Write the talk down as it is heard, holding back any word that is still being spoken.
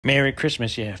Merry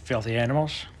Christmas, you filthy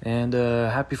animals. And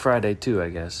happy Friday too, I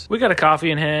guess. We got a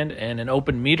coffee in hand and an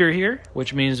open meter here,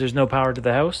 which means there's no power to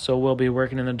the house, so we'll be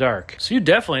working in the dark. So you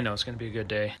definitely know it's going to be a good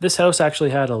day. This house actually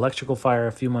had electrical fire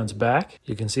a few months back.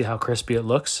 You can see how crispy it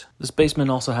looks. This basement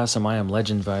also has some I Am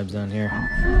Legend vibes down here.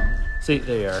 See,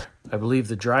 there you are. I believe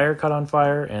the dryer caught on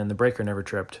fire and the breaker never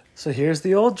tripped. So here's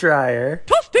the old dryer.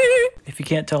 If you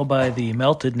can't tell by the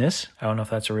meltedness, I don't know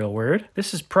if that's a real word,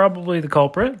 this is probably the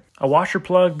culprit. A washer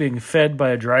plug being fed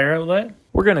by a dryer outlet.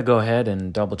 We're going to go ahead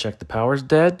and double check the power's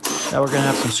dead. Now we're going to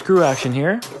have some screw action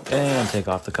here and take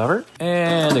off the cover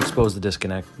and expose the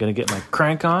disconnect. Going to get my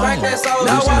crank on and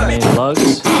loosen the main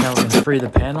lugs. Now we're going to free the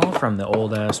panel from the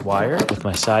old ass wire with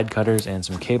my side cutters and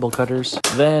some cable cutters.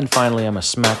 Then finally I'm going to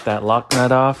smack that lock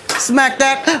nut off. Smack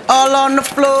that all on the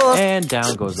floor. And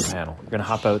down goes the panel. We're going to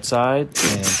hop outside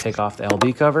and take off the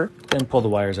LB cover. Then pull the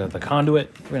wires out of the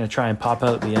conduit. We're going to try and pop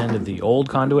out the end of the old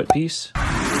conduit piece.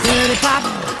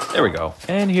 There we go.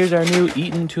 And here's our new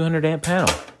Eaton 200 amp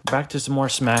panel. Back to some more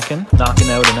smacking. Knocking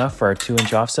out enough for our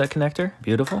 2-inch offset connector.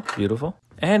 Beautiful, beautiful.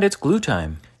 And it's glue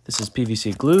time. This is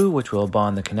PVC glue, which will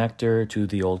bond the connector to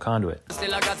the old conduit.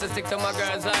 Still I got to stick to my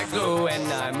girls like glue,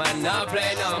 and I might not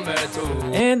play number 2.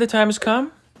 And the time has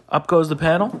come. Up goes the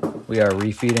panel. We are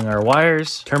refeeding our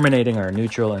wires, terminating our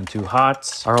neutral and 2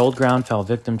 hots. Our old ground fell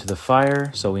victim to the fire,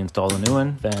 so we installed a new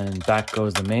one. Then back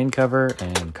goes the main cover,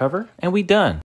 and we done.